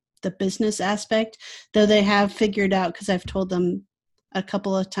the business aspect, though they have figured out, because I've told them a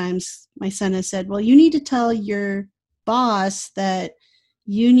couple of times. My son has said, well, you need to tell your boss that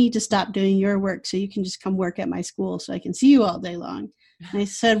you need to stop doing your work so you can just come work at my school so I can see you all day long. And I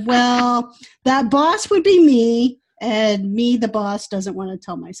said, well, that boss would be me, and me, the boss, doesn't want to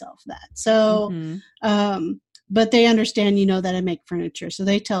tell myself that. So, but they understand, that I make furniture. So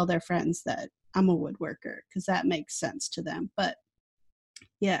they tell their friends that I'm a woodworker because that makes sense to them. But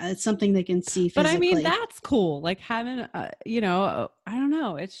yeah, it's something they can see physically. But I mean, that's cool. Like having, I don't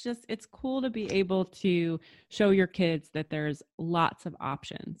know. It's cool to be able to show your kids that there's lots of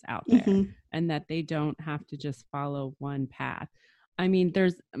options out there and that they don't have to just follow one path. I mean,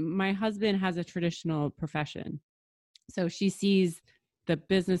 my husband has a traditional profession. So she sees the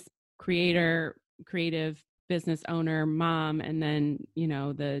business creative business owner, mom, and then,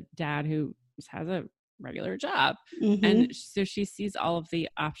 the dad who has a regular job. And so she sees all of the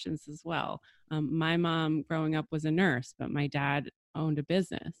options as well. My mom growing up was a nurse, but my dad owned a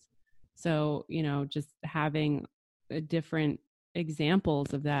business. So, just having different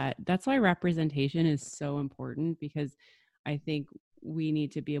examples of that. That's why representation is so important, because I think we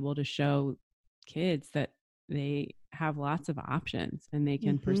need to be able to show kids that they have lots of options and they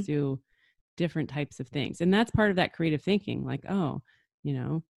can pursue different types of things. And that's part of that creative thinking. Like,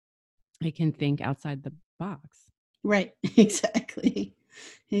 I can think outside the box. Right. Exactly.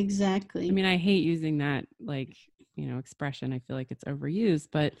 I mean, I hate using that, expression. I feel like it's overused,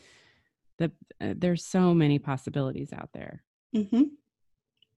 but there's so many possibilities out there.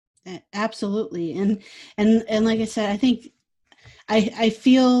 Absolutely. And like I said, I think I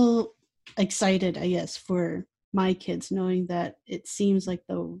feel excited, I guess, for my kids, knowing that it seems like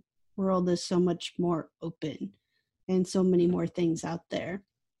the world is so much more open and so many more things out there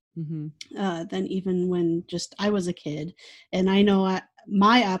than even when just I was a kid. And I know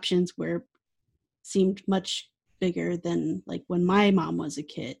my options seemed much bigger than like when my mom was a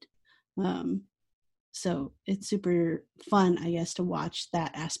kid. So it's super fun, I guess, to watch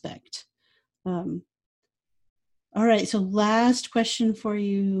that aspect. All right. So last question for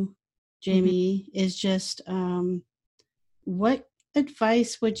you, Jamie, is just what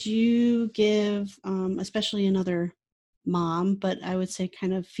advice would you give, especially another mom, but I would say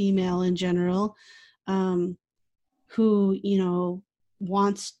kind of female in general, who,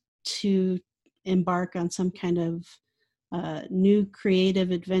 wants to embark on some kind of new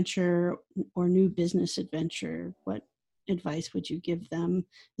creative adventure or new business adventure? What advice would you give them,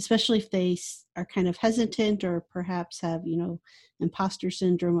 especially if they are kind of hesitant or perhaps have, imposter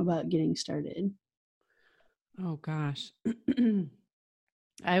syndrome about getting started? Oh gosh.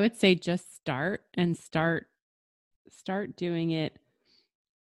 I would say just start doing it.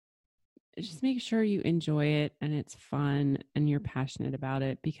 Just make sure you enjoy it and it's fun and you're passionate about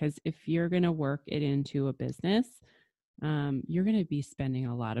it, because if you're going to work it into a business, you're going to be spending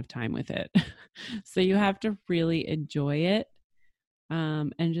a lot of time with it. So you have to really enjoy it.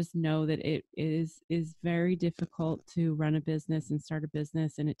 And just know that it is very difficult to run a business and start a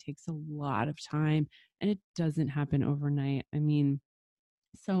business, and it takes a lot of time, and it doesn't happen overnight. I mean,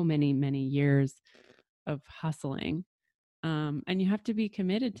 so many years of hustling, and you have to be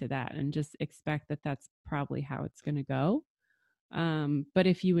committed to that and just expect that that's probably how it's going to go. But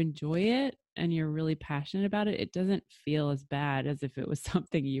if you enjoy it and you're really passionate about it, it doesn't feel as bad as if it was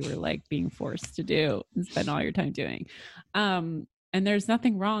something you were like being forced to do and spend all your time doing. And there's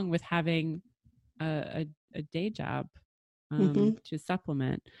nothing wrong with having a day job to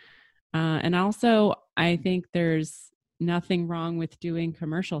supplement. And also, I think there's nothing wrong with doing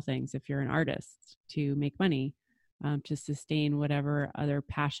commercial things if you're an artist to make money, to sustain whatever other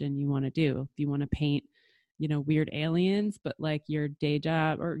passion you want to do. If you want to paint, weird aliens, but like your day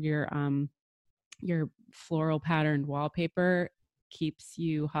job or your floral patterned wallpaper keeps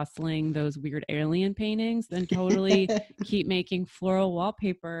you hustling those weird alien paintings, then totally keep making floral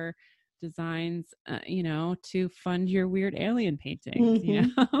wallpaper designs, to fund your weird alien paintings,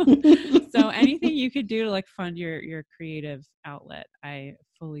 So anything you could do to like fund your creative outlet, I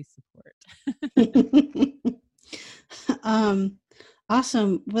fully support.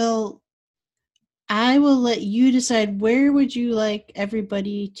 Awesome. Well, I will let you decide, where would you like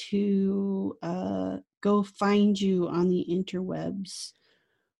everybody to go find you on the interwebs?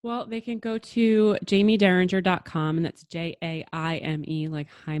 Well, they can go to jamiederringer.com, and that's JAIME, like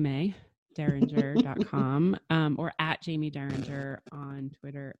Jaime, Derringer.com, or at Jamie Derringer on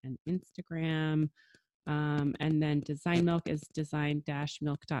Twitter and Instagram. And then Design Milk is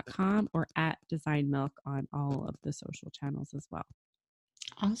design-milk.com, or at Design Milk on all of the social channels as well.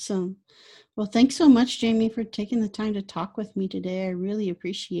 Awesome. Well, thanks so much, Jamie, for taking the time to talk with me today. I really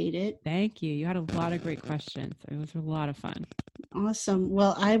appreciate it. Thank you. You had a lot of great questions. It was a lot of fun. Awesome.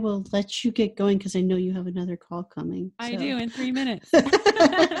 Well, I will let you get going because I know you have another call coming. I do, in 3 minutes.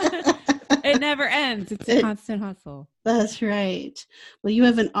 It never ends. It's a constant hustle. That's right. Well, you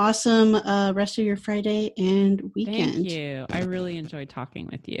have an awesome rest of your Friday and weekend. Thank you. I really enjoyed talking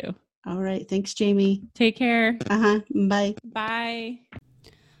with you. All right. Thanks, Jamie. Take care. Bye. Bye.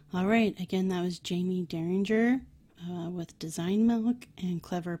 All right. Again, that was Jamie Derringer with Design Milk and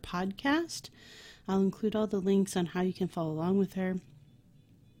Clever Podcast. I'll include all the links on how you can follow along with her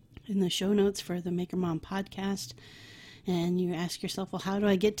in the show notes for the Maker Mom podcast. And you ask yourself, well, how do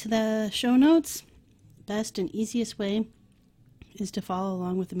I get to the show notes? Best and easiest way is to follow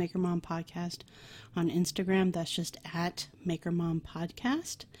along with the Maker Mom podcast on Instagram. That's just at Maker Mom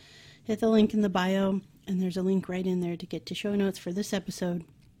Podcast. Hit the link in the bio, and there's a link right in there to get to show notes for this episode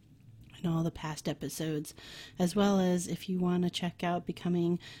and all the past episodes, as well as if you want to check out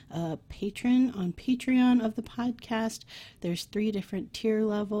becoming a patron on Patreon of the podcast. There's 3 different tier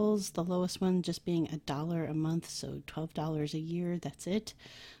levels, the lowest one just being $1 a month, so $12 a year. That's it.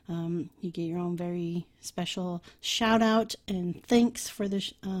 You get your own very special shout out and thanks for the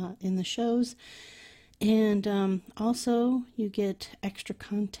in the shows. And also you get extra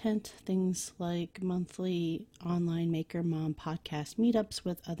content, things like monthly online Maker Mom podcast meetups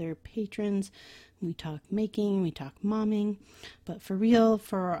with other patrons. We talk making, we talk momming. But for real,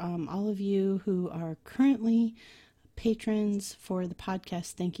 for all of you who are currently patrons for the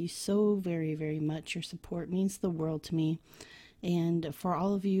podcast, thank you so very, very much. Your support means the world to me. And for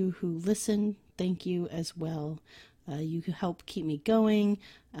all of you who listen, thank you as well. You can help keep me going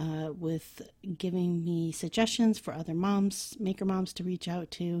with giving me suggestions for other moms, Maker Moms to reach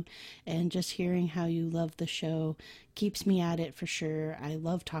out to, and just hearing how you love the show keeps me at it for sure. I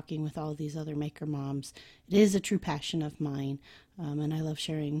love talking with all these other Maker Moms. It is a true passion of mine, and I love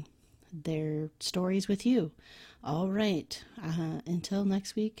sharing their stories with you. All right, until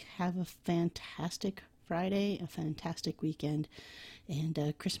next week, have a fantastic Friday, a fantastic weekend,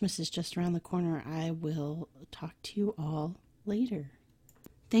 and Christmas is just around the corner. I will talk to you all later.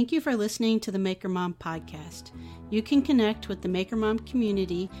 Thank you for listening to the Maker Mom podcast. You can connect with the Maker Mom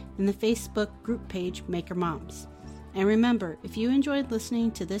community in the Facebook group page Maker Moms. And remember, if you enjoyed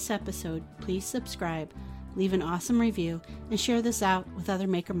listening to this episode, please subscribe, leave an awesome review, and share this out with other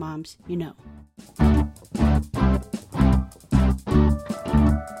Maker Moms you know.